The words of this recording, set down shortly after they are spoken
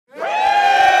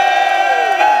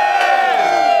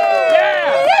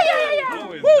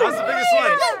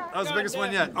biggest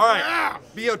one yet. All right,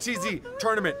 BOTZ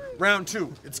tournament, round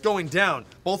 2. It's going down.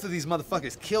 Both of these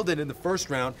motherfuckers killed it in the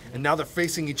first round, and now they're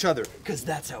facing each other. Because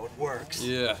that's how it works.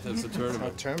 Yeah, that's a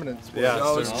tournament. Terminants. Yeah.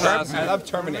 I love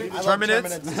Terminates.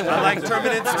 Terminates? I like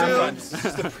Terminates too.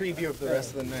 Just a preview of the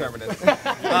rest of the night. Terminates.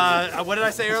 What did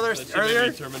I say earlier?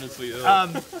 Terminately ill.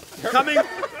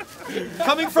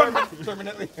 Coming from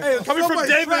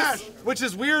Davis, which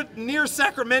is weird, near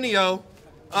Sacramento.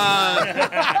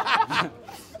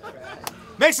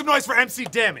 Make some noise for MC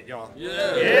Damnit, y'all.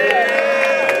 Yeah.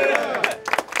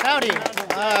 Howdy.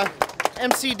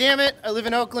 MC Damnit. I live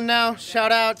in Oakland now.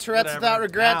 Shout out Tourette's Without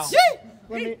Regrets.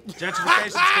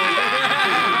 Gentrification school.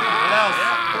 What else?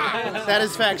 That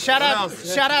is fact. Shout out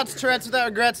to Tourette's Without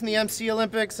Regrets in the MC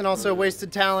Olympics, and also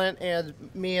Wasted Talent and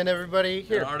me and everybody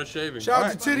here. And art of shaving. Shout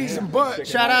out to titties and butt.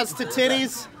 Shout outs to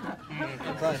titties.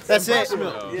 That's it.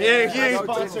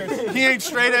 He ain't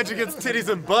straight edge against titties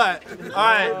and butt. All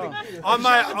right. On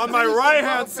my right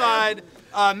hand side,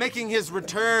 making his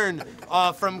return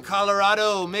from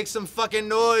Colorado, make some fucking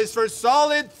noise for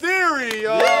Solid Theory.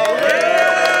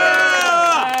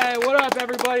 Hey, what up,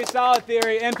 everybody? Solid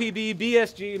Theory, MPB,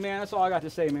 BSG, man. That's all I got to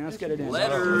say, man. Let's get it in.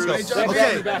 Letters. Let's go.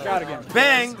 Okay. Back out again.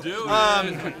 Bang.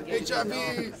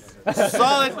 HIV.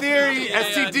 Solid Theory,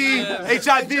 STD,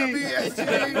 HIV,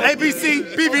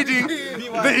 ABC, BBD,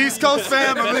 the East Coast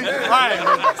family. All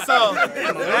right, so,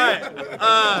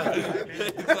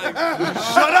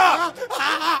 shut up.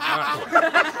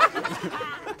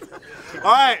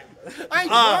 All right. I ain't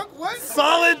drunk. What?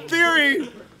 Solid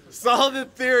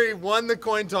Theory won the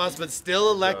coin toss, but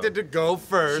still elected to go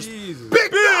first. Jesus.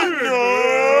 Big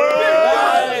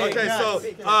Okay, so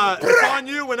it's on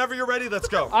you. Whenever you're ready, let's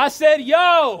go. I said,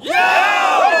 yo! Yo!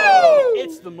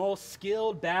 It's the most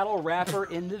skilled battle rapper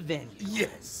in the venue.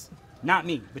 Yes. Not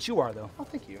me, but you are, though. Oh,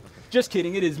 thank you. Just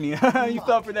kidding, it is me. You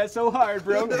fell for that so hard,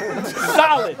 bro.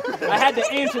 Solid. I had to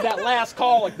answer that last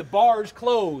call like the bar's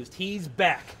closed. He's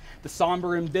back. The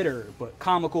somber and bitter, but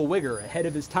comical wigger ahead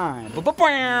of his time.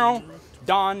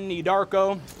 Donnie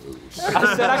Darko.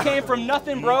 I said I came from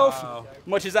nothing, bro.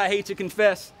 Much as I hate to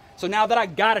confess. So now that I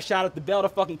got a shot at the belt I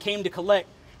fucking came to collect,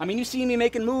 I mean, you see me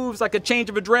making moves like a change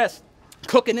of address.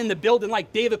 Cooking in the building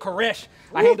like David Koresh.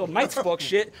 I handled Mike's fuck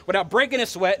shit without breaking a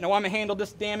sweat. Now I'ma handle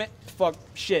this, damn it, fuck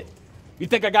shit. You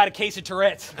think I got a case of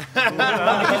Tourette's?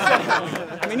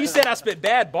 I mean, you said I spit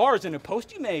bad bars in a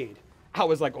post you made. I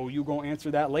was like, oh, you gonna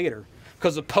answer that later.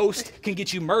 Because a post can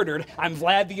get you murdered. I'm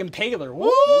Vlad the Impaler.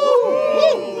 Woo!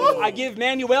 I give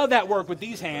Manuel that work with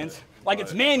these hands. Like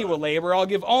it's manual labor. I'll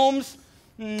give Ohms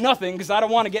nothing, because I don't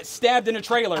want to get stabbed in a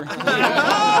trailer.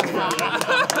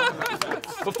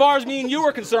 But far as me and you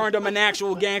are concerned, I'm an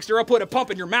actual gangster. I'll put a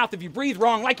pump in your mouth if you breathe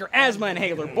wrong like your asthma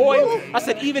inhaler, boy. I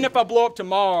said, even if I blow up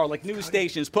tomorrow, like news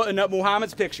stations putting up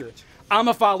Muhammad's picture,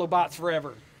 I'ma follow bots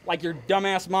forever. Like your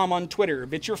dumbass mom on Twitter.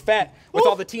 Bitch, you're fat with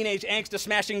all the teenage angst a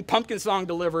smashing pumpkin song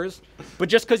delivers. But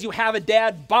just because you have a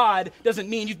dad bod doesn't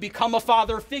mean you've become a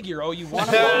father figure. Oh, you want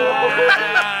a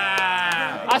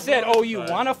I said, oh, you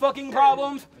want a fucking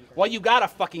problem? Well, you got a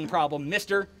fucking problem,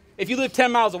 mister. If you live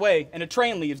 10 miles away and a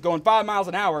train leaves going 5 miles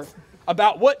an hour,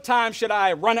 about what time should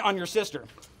I run it on your sister?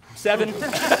 7, 8, 7,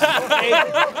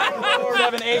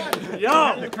 8,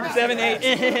 yo, 7,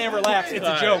 8, relax, it's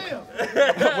a joke.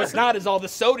 What's not is all the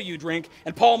soda you drink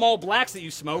and Pall Mall Blacks that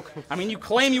you smoke. I mean, you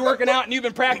claim you're working out and you've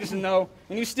been practicing though,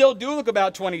 and you still do look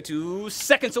about 22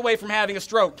 seconds away from having a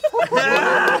stroke.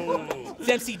 It's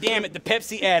MC Damnit, the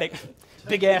Pepsi addict.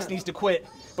 Big ass needs to quit,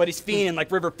 but he's fiending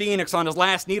like River Phoenix on his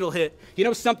last needle hit. You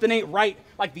know something ain't right,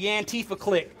 like the Antifa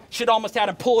clique. Shit almost had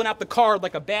him pulling out the card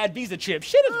like a bad Visa chip.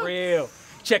 Shit is real.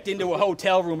 Checked into a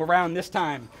hotel room around this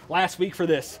time last week for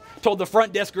this. Told the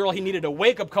front desk girl he needed a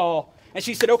wake-up call, and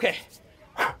she said, okay,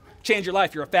 change your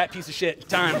life, you're a fat piece of shit.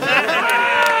 Time.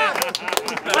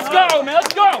 Let's go, man,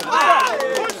 let's go.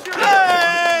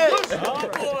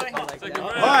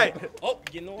 All right,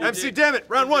 MC Damnit,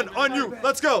 round 1, on you,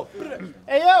 let's go.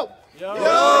 Hey, yo.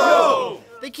 Yo!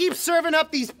 They keep serving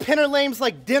up these pinner lames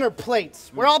like dinner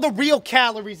plates. Where all the real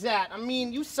calories at? I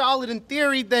mean, you solid in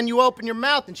theory, then you open your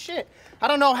mouth and shit. I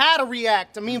don't know how to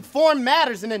react. I mean, form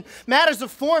matters, and in matters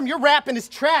of form, your rapping is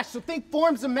trash. So think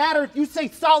form's a matter if you say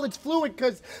solid's fluid,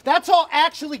 because that's all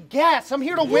actually gas. I'm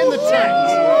here to win the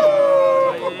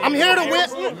test. I'm here to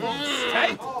win.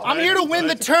 I'm here to win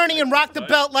the tourney and rock the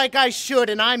belt like I should,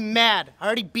 and I'm mad. I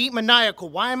already beat Maniacal.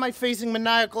 Why am I facing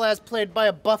Maniacal as played by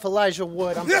a buff Elijah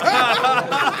Wood? I'm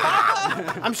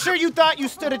sure you thought you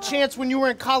stood a chance when you were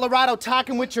in Colorado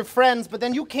talking with your friends, but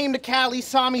then you came to Cali,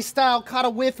 saw me style, caught a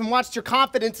whiff, and watched your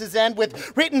confidences end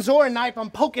with written Zora knife.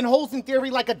 I'm poking holes in theory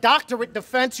like a doctorate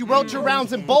defense. You wrote your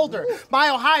rounds in Boulder,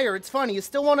 mile higher. It's funny, you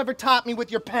still won't ever top me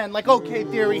with your pen. Like, okay,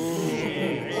 theory.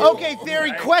 Okay,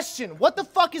 theory, question. What the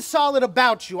fuck is solid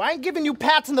about you? I ain't giving you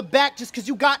pats on the back just because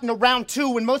you got into round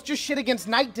 2 when most your shit against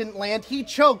Knight didn't land. He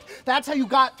choked. That's how you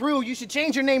got through. You should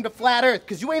change your name to Flat Earth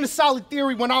because you ain't a solid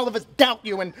theory when all of us doubt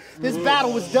you. And this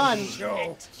battle was done.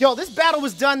 Yo, this battle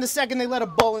was done the second they let a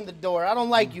bull in the door. I don't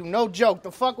like you. No joke.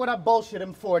 The fuck would I bullshit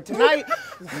him for? Tonight,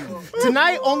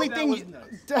 only thing...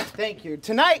 Thank you.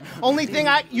 Tonight, only thing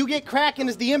you get cracking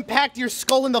is the impact of your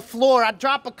skull in the floor. I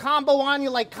drop a combo on you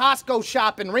like Costco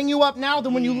shopping. Ring you up now,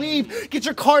 then when you leave, get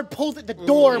your card pulled at the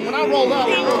door. And when I roll up...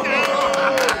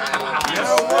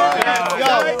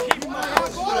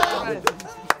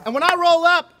 And when I roll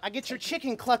up, I get your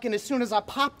chicken clucking as soon as I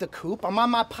pop the coop. I'm on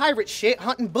my pirate shit,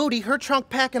 hunting booty, her trunk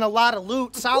packing a lot of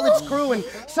loot, solid screw and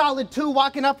solid 2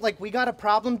 walking up like, we got a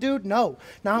problem, dude? No,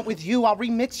 not with you. I'll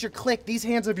remix your click. These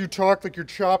hands of you talk like you're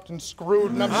chopped and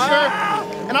screwed, and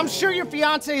I'm sure your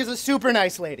fiance is a super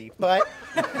nice lady, but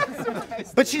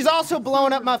she's also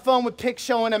blowing up my phone with pics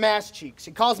showing them ass cheeks.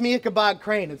 She calls me Ichabod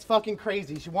Crane. It's fucking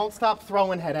crazy. She won't stop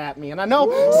throwing head at me, and I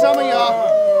know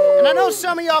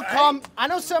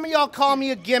some of y'all call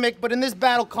me a gimmick, but in this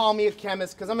battle, call me a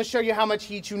chemist, because I'm going to show you how much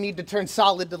heat you need to turn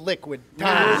solid to liquid. Make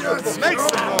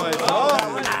some noise,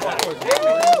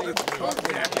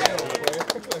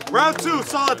 Round 2,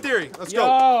 solid theory. Let's go.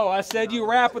 Yo, I said you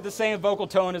rap with the same vocal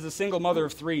tone as a single mother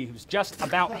of 3 who's just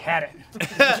about had it.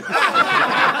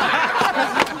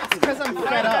 Because I'm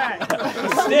fed up.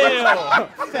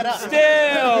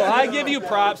 Still, I give you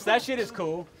props. That shit is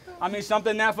cool. I mean,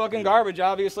 something that fucking garbage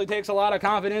obviously takes a lot of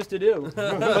confidence to do.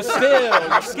 But still,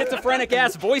 your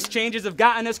schizophrenic-ass voice changes have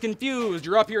gotten us confused.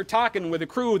 You're up here talking with a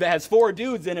crew that has 4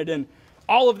 dudes in it, and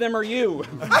all of them are you.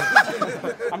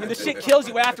 I mean, the shit kills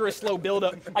you after a slow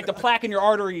buildup, like the plaque in your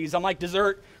arteries. I'm like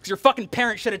dessert, because your fucking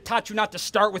parents should have taught you not to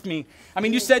start with me. I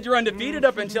mean, you said you're undefeated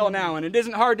up until now, and it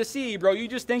isn't hard to see, bro. You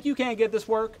just think you can't get this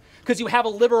work because you have a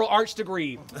liberal arts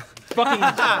degree.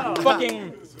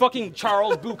 Fucking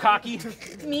Charles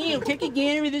Bukaki. Me, I'll take a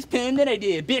gander with this pen that I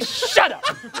did. Bitch, shut up.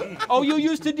 Oh, you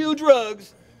used to do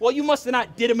drugs. Well, you must have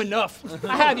not did him enough.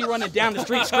 I have you running down the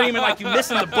street screaming like you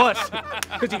missing the bus.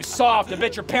 Because you soft. I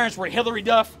bet your parents were Hillary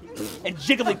Duff and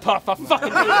Jigglypuff. I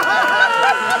fucking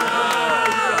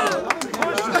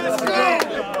hate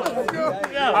him.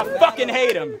 I fucking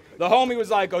hate him. The homie was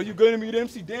like, oh, you gonna meet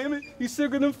MC Damnit? He's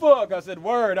sicker than fuck. I said,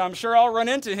 word, I'm sure I'll run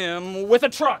into him with a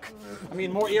truck. I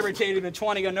mean, more irritating than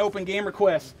 20 unopened game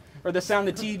requests. Or the sound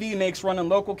the TV makes running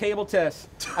local cable tests.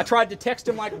 I tried to text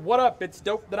him like, what up? It's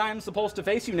dope that I'm supposed to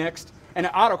face you next. And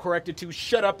it autocorrected to,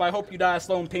 shut up, I hope you die a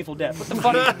slow and painful death. What the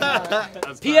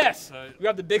fuck? P.S. You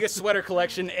have the biggest sweater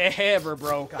collection ever,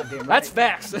 bro. Right. That's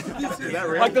facts.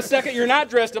 Like the second you're not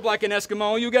dressed up like an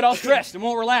Eskimo, you get all stressed and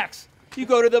won't relax. You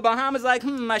go to the Bahamas like,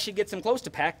 I should get some clothes to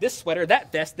pack. This sweater,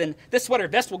 that vest, then this sweater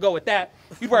vest will go with that.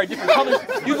 You'd wear a different color.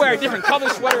 You'd wear a different color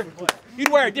sweater. You'd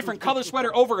wear a different color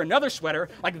sweater over another sweater.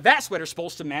 Like that sweater's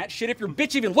supposed to match. Shit, if your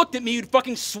bitch even looked at me, you'd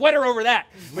fucking sweat her over that.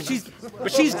 But she's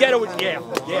ghetto. Yeah.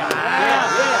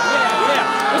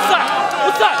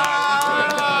 What's up?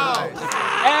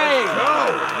 Hey.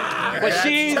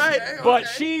 But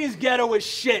she's ghetto as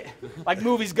shit. Like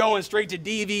movies going straight to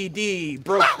DVD.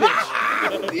 Broke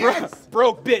bitch.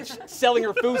 Broke bitch selling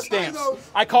her food stamps.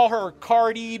 I call her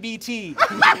Cardi BT.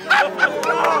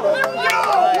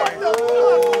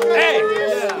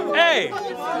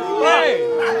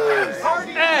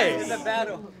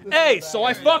 Hey, so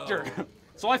I fucked her.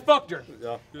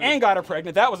 And got her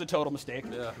pregnant. That was a total mistake.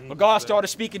 But God started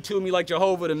speaking to me like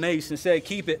Jehovah the Mace and said,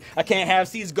 keep it. I can't have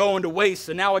seeds going to waste.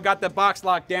 So now I got that box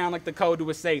locked down like the code to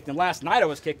a safe. And last night I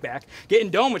was kicked back,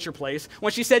 getting dome at your place,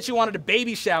 when she said she wanted a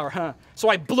baby shower, huh? So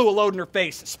I blew a load in her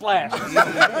face. Splash.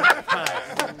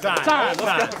 Time. All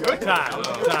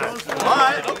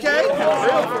right, okay.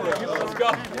 Let's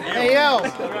go. Hey, yo.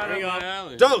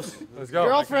 Dose. Let's go.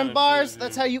 Girlfriend bars,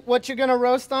 that's what you're gonna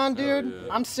roast on, dude? Yeah.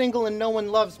 I'm single and no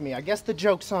one loves me. I guess the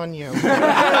joke's on you.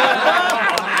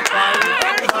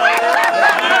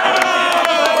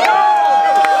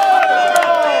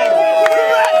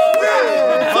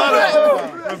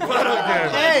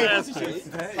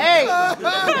 Hey.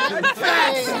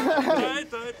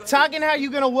 Talking how you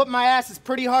gonna whoop my ass is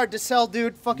pretty hard to sell,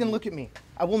 dude. Fucking look at me.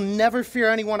 I will never fear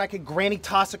anyone I could granny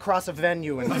toss across a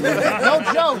venue. And no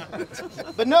joke,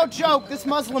 but no joke, this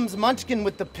Muslim's munchkin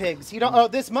with the pigs.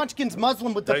 This munchkin's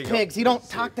Muslim with the pigs. He don't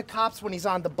talk to cops when he's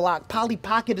on the block. Polly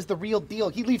Pocket is the real deal.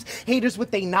 He leaves haters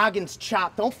with they noggins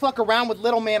chopped. Don't fuck around with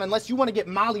little man unless you want to get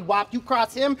molly-whopped. You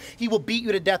cross him, he will beat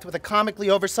you to death with a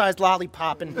comically oversized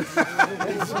lollipop. And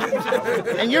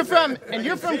you're from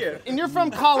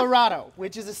Colorado,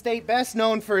 which is a state best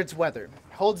known for its weather.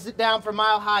 Holds it down for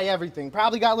mile high everything.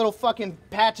 Probably got little fucking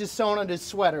patches sewn on his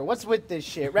sweater. What's with this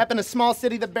shit? Repping a small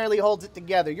city that barely holds it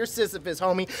together. You're Sisyphus,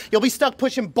 homie. You'll be stuck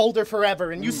pushing Boulder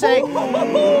forever. And you say...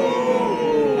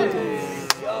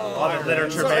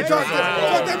 Literature Talk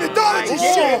that mythology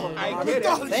shit.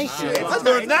 Thank you. I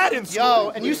learned that in school. Yo,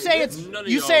 and you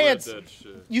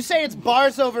say it's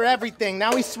bars over everything.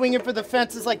 Now he's swinging for the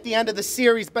fences like the end of the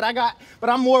series, but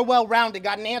I'm more well-rounded.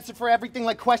 Got an answer for everything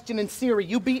like question and Siri.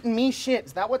 You beating me? Shit.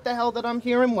 Is that what the hell that I'm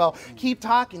hearing? Well, keep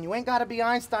talking. You ain't got to be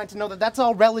Einstein to know that that's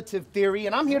all relative theory,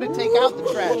 and I'm here to take out the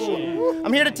trash.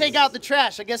 I'm here to take out the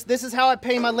trash. I guess this is how I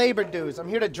pay my labor dues. I'm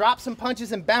here to drop some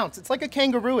punches and bounce. It's like a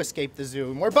kangaroo escaped the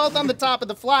zoo, and we're both on the top of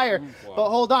the flyer. But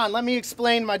hold on, let me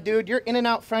explain, my dude. You're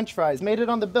In-N-Out French fries. Made it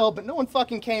on the bill, but no one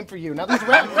fucking came for you. Now these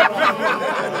reps...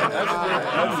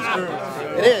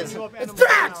 It is. It's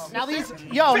facts. Now these,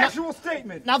 Factual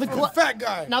statement. Now the fat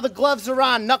guy. Now the gloves are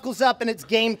on, knuckles up, and it's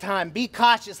game time. Be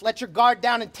cautious. Let your guard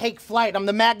down and take flight. I'm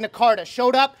the Magna Carta.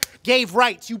 Showed up, gave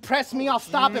rights. You press me, I'll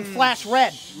stop and flash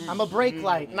red. I'm a brake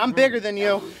light, and I'm bigger than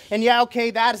you. And yeah,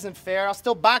 okay, that isn't fair. I'll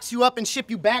still box you up and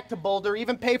ship you back to Boulder.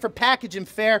 Even pay for packaging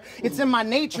fare. It's in my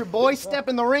nature, boy. Step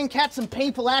in the ring, catch some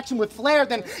painful action with flair,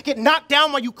 then get knocked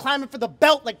down while you climbing for the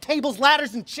belt like tables,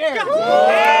 ladders, and chairs.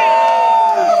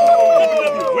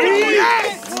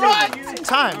 Yes! Right.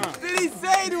 Time. Did he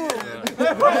say to him?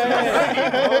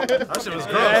 That shit was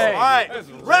gross. All right,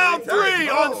 round 3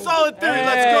 on solid theory.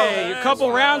 Let's go. A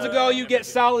couple rounds ago, you get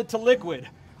solid to liquid.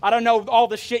 I don't know all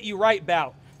the shit you write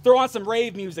about. Throw on some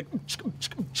rave music.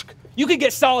 You could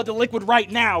get solid to liquid right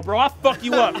now, bro. I'll fuck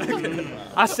you up.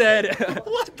 I said...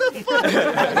 What the fuck?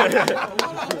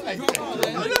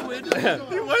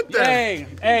 He went there.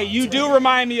 Hey, you do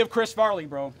remind me of Chris Farley,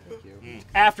 bro.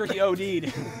 After he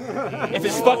OD'd. If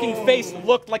his fucking face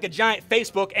looked like a giant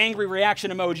Facebook angry reaction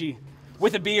emoji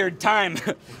with a beard, time.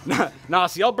 Nah,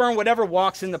 see, I'll burn whatever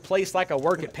walks in the place like I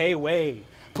work at Pay Way.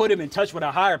 Put him in touch with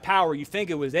a higher power, you think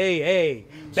it was AA.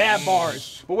 Bad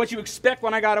bars. But what you expect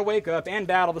when I gotta wake up and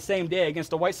battle the same day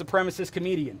against a white supremacist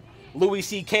comedian. Louis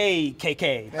C.K.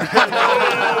 KK.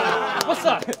 What's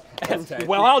up?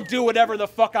 Well, I'll do whatever the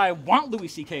fuck I want, Louis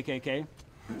C.K. KK.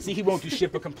 See, he won't do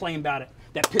shit but complain about it.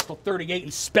 That pistol 38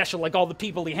 and special like all the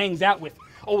people he hangs out with.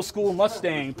 Old school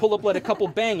Mustang. Pull up, let a couple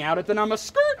bang out it, then I'm a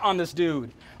skirt on this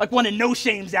dude. Like one of No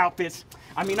Shame's outfits.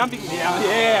 I mean, I'm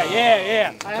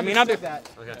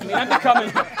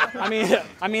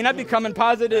becoming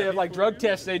positive like drug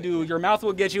tests they do. Your mouth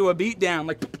will get you a beat down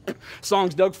like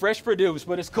songs Doug Fresh produced,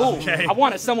 but it's cool. Okay. I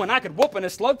wanted someone I could whoop in a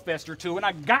slugfest or two, and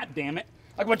I goddamn it.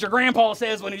 Like what your grandpa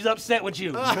says when he's upset with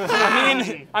you.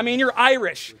 I mean, you're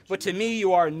Irish, but to me,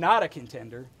 you are not a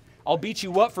contender. I'll beat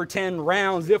you up for 10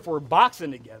 rounds if we're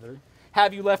boxing together.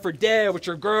 Have you left for dead with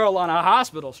your girl on a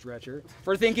hospital stretcher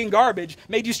for thinking garbage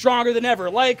made you stronger than ever,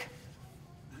 like...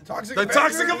 Toxic The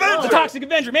Toxic Avenger. The Toxic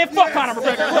Avenger, man, fuck Conor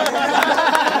McGregor.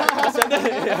 Toxic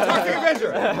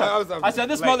Avenger. I said,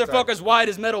 this motherfucker's white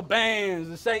as metal bands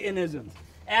and Satanism.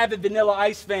 Avid Vanilla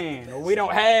Ice fan, we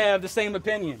don't have the same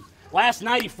opinion. Last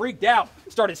night he freaked out,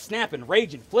 started snapping,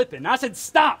 raging, flipping. I said,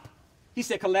 stop. He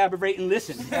said, collaborate and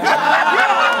listen. That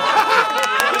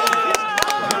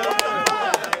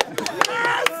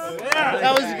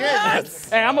was good.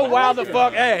 Hey, I'm a wild the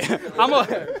fuck. Hey, I'm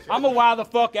a wild the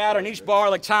fuck out on each bar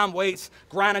like Tom Waits,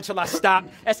 grind until I stop.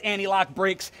 That's anti-lock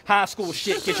brakes, high school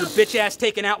shit. Get your bitch ass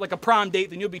taken out like a prom date,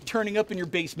 then you'll be turning up in your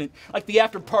basement like the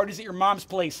after parties at your mom's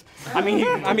place. I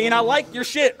mean, I like your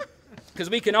shit. Because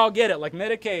we can all get it, like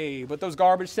Medicaid, but those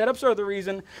garbage setups are the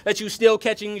reason that you still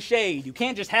catching shade. You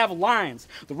can't just have lines.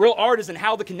 The real art is in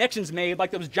how the connection's made, like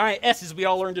those giant S's we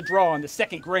all learned to draw in the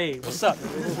 2nd grade. What's up?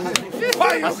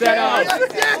 I said, hang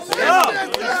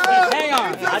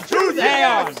on. Hang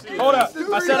on. Hold up.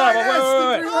 I said,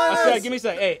 wait. I said, give me a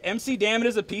second. Hey, MC Damnit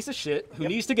is a piece of shit who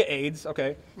needs to get AIDS,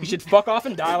 okay? He should fuck off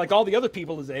and die like all the other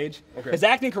people his age. Okay. His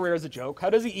acting career is a joke. How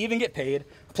does he even get paid?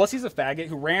 Plus, he's a faggot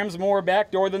who rams more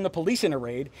backdoor than the police in a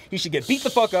raid. He should get beat the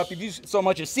fuck up if you so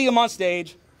much as see him on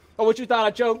stage. Oh, what you thought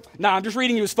I choked? Nah, I'm just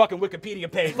reading you his fucking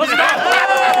Wikipedia page. Let's go!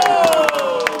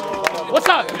 What's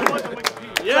up?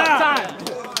 Yeah. Time.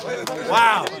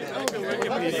 Wow.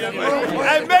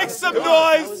 And make some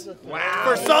noise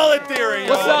for Solid Theory.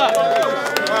 What's up?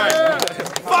 All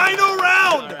right. final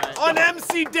round on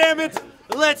MC Damnit.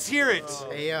 Let's hear it.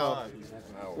 Hey, yo.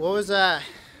 What was, let's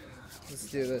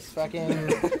do this.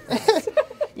 Fucking.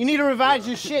 You need to revise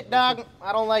your shit, dog.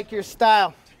 I don't like your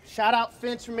style. Shout out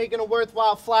Finch for making a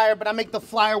worthwhile flyer, but I make the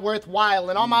flyer worthwhile,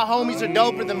 and all my homies are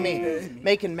doper than me,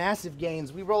 making massive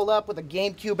gains. We roll up with a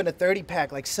GameCube and a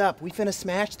 30-pack, like, sup, we finna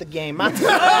smash the game. My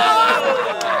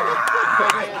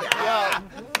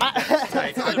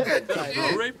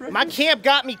camp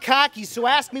got me cocky, so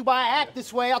ask me why I act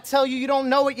this way. I'll tell you, you don't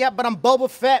know it yet, but I'm Boba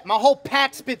Fett. My whole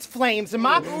pack spits flames, and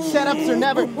my setups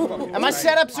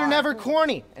are never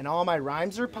corny. And all my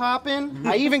rhymes are popping.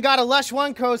 I even got a Lush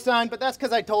One cosign, but that's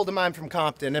because I told him I'm from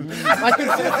Compton. And my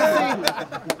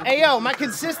consistency, hey yo, my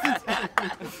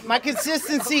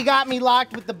consistency got me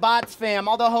locked with the BOTZ fam.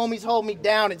 All the homies hold me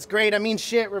down. It's great. I mean,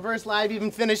 shit. Reverse Live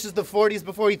even finishes the 40s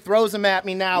before he throws them at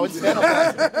me now. It's been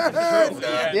a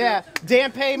yeah,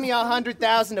 Dan paid me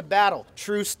 $100,000 a battle.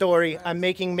 True story. I'm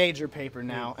making major paper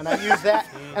now, and I use that,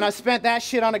 and I spent that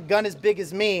shit on a gun as big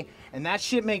as me, and that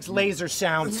shit makes laser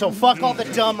sounds. So fuck all the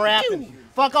dumb rapping.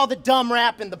 Fuck all the dumb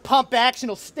rapping. The pump action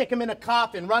will stick him in a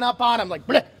coffin. Run up on him like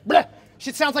bleh bleh.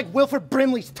 Shit sounds like Wilford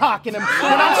Brimley's talking him.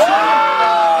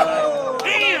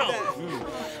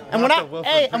 And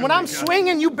when I'm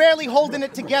swinging, you barely holding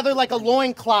it together like a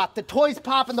loincloth. The toys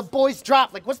pop and the boys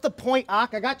drop. Like, what's the point,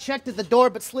 Ock? I got checked at the door,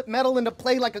 but slipped metal into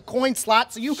play like a coin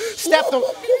slot. So you step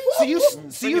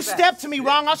to me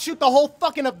wrong, I'll shoot the whole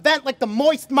fucking event like the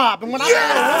Moist Mob. And when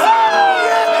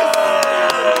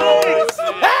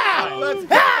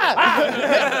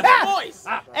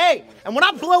Hey, and when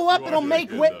I blow up, it'll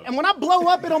make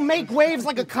waves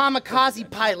like a kamikaze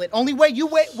pilot. Only way you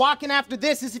walking after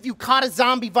this is if you caught a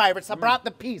zombie virus. I brought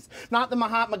the peace, not the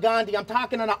Mahatma Gandhi. I'm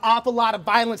talking an awful lot of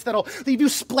violence that'll leave you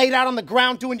splayed out on the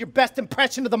ground doing your best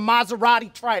impression of the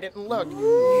Maserati Trident. And look,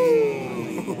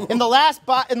 in the last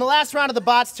round of the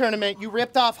BOTZ tournament, you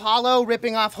ripped off Hollow,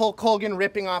 ripping off Hulk Hogan,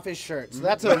 ripping off his shirt. So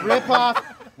that's a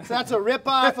rip-off. That's a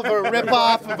rip-off of a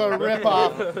rip-off of a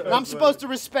rip-off. And I'm supposed to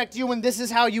respect you and this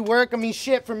is how you work? I mean,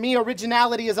 shit, for me,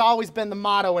 originality has always been the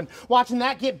motto, and watching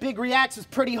that get big reacts was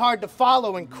pretty hard to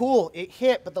follow, and cool, it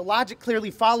hit, but the logic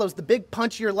clearly follows. The big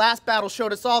punch of your last battle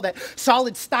showed us all that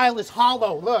solid style is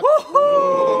hollow. Look.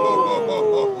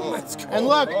 And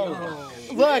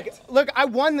look, I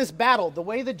won this battle. The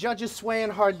way the judges swaying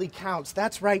hardly counts.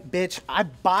 That's right, bitch. I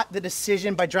bought the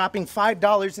decision by dropping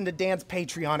 $5 into Dan's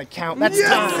Patreon account. That's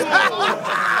time.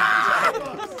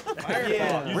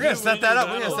 Yeah. We're gonna set that up.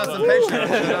 We're gonna set some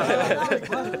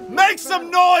Patreon. Make some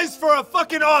noise for a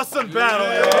fucking awesome battle.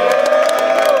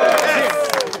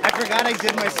 I forgot I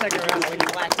did my second round when you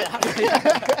blacked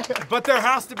out. But there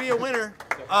has to be a winner.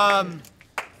 On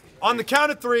the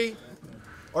count of 3,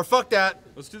 or fuck that.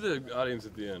 Let's do the audience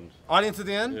at the end. Audience at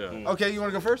the end? Yeah. Okay, you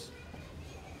want to go first?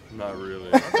 Not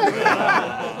really.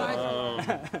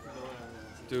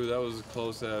 Dude, that was a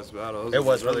close-ass battle. It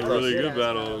was really close. Really good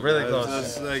battle. Really close.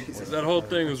 That's like, that whole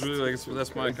thing was really like,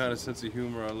 that's my kind of sense of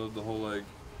humor. I love the whole like,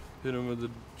 hit him with the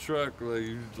truck,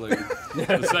 like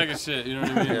the second shit, you know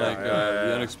what I mean?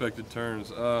 The unexpected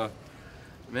turns.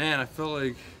 Man, I felt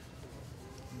like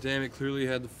Damnit clearly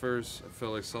had the first. I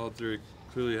felt like Solid Theory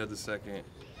clearly had the second.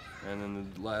 And then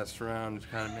the last round,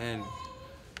 kind of, man,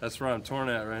 that's where I'm torn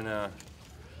at right now.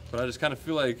 But I just kind of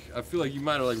feel like you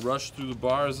might have like rushed through the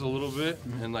bars a little bit,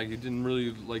 and like you didn't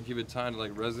really like give it time to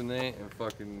like resonate, and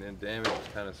Damnit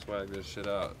just kind of swagged this shit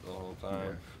out the whole time.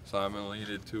 Yeah. So I'm gonna lead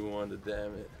it 2-1 to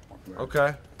Damnit.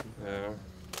 Okay. Yeah.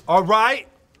 All right.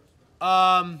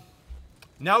 Now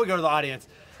we go to the audience.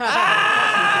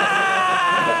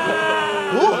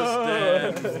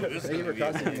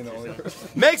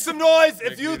 Make some noise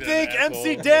if you think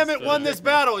MC Damnit won this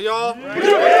battle, y'all. Make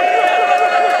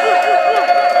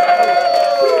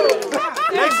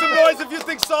some noise if you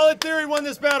think Solid Theory won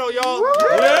this battle, y'all.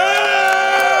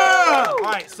 Yeah! All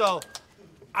right, so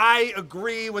I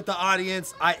agree with the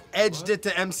audience. I edged it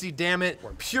to MC Damnit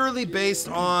purely based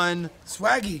on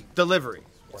swaggy delivery.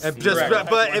 And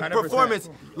but in performance,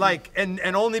 like, and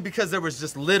only because there was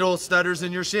just little stutters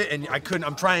in your shit, and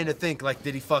I'm trying to think, like,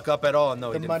 did he fuck up at all?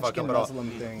 No, he didn't fuck up at all. He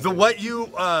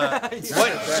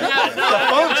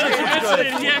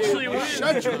actually won.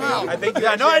 Shut your mouth.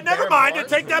 Never mind,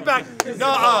 take that back.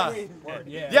 No,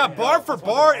 yeah, bar for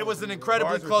bar, it was an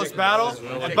incredibly close battle,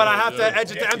 but I have to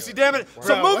edge it to MC Damnit.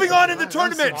 So moving on in the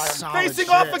tournament, facing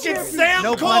off against Sam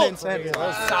Colt.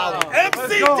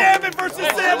 MC Damnit versus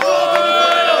Sam Colt.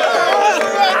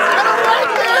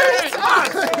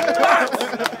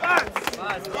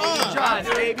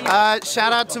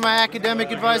 Shout out to my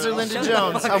academic advisor, Linda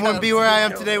Jones. I wouldn't be where I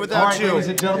am today without you. Ladies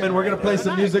and gentlemen, we're going to play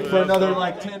some music for another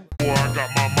like 10.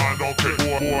 mind on cake.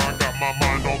 Boy, I got my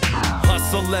mind on cake.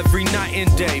 Hustle every night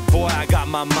and day, boy, I got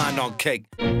my mind on cake.